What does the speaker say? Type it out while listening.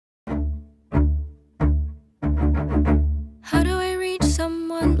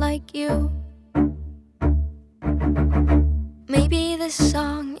someone like you. Maybe this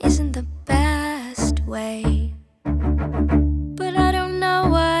song isn't the best way, but I don't know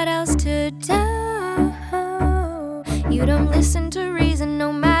what else to do. You don't listen to reason,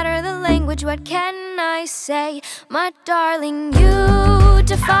 no matter the language. What can I say? My darling, you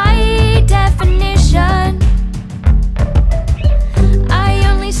defy definition. I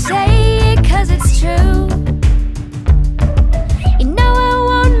only say it 'cause it's true. You know I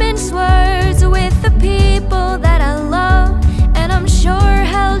won't mince words with the people that I love, and I'm sure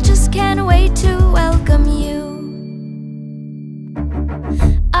hell just can't wait to welcome you.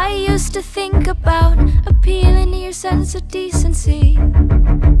 I used to think about appealing to your sense of decency,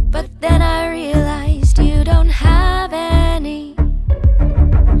 but then I realized you don't have any.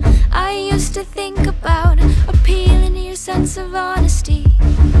 I used to think about appealing to your sense of honesty,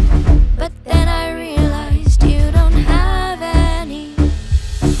 but then I realized you don't have any.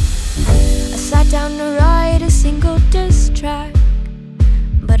 I sat down to write a single diss track,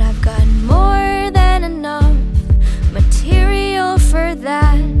 but I've got more than enough material for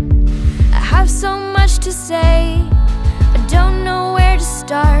that. I have so much to say, I don't know where to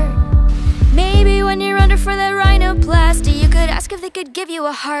start. Maybe when you're under for that rhinoplasty, you could ask if they could give you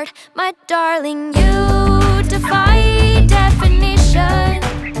a heart. My darling, you defy definition.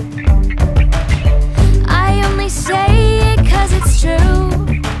 I only say it 'cause it's true.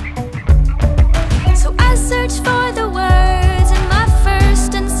 So I search for the words in my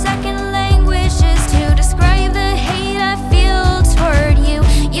first and second languages to describe the hate I feel toward you.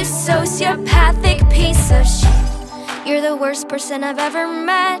 You sociopathic piece of shit. You're the worst person I've ever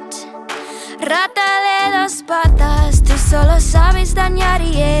met. Rata de dos patas, tú solo sabes dañar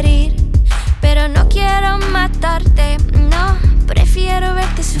y herir. Pero no quiero matarte, no, prefiero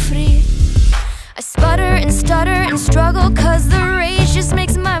verte sufrir. I sputter and stutter and struggle 'cause the rage just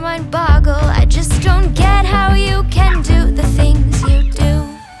makes my mind boggle. I just don't get how you can do the things you do.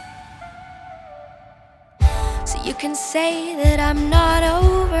 So you can say that I'm not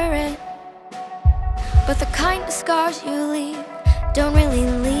over it, but the kind of scars you leave don't really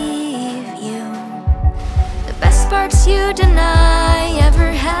leave you. The best parts you deny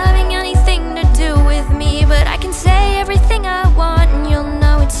ever having anything to do with me, but I can say everything I want and you'll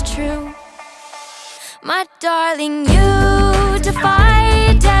know it's true. My darling, you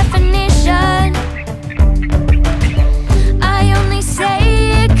defy definition. I only say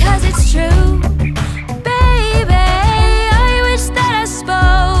it 'cause it's true. Baby, I wish that I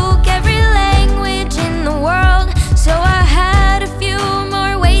spoke every language in the world, so I had a few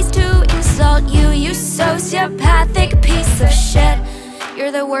more ways to insult you. You sociopathic piece of shit.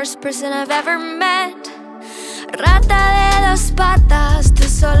 You're the worst person I've ever met. Rata de dos patas, tú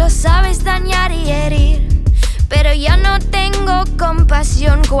solo sabes dañar y herir. Pero ya no tengo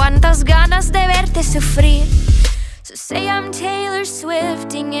compasión, cuántas ganas de verte sufrir. So say I'm Taylor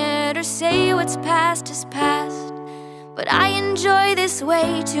Swifting it, or say what's past is past, but I enjoy this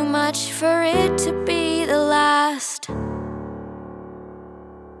way too much for it to be the last.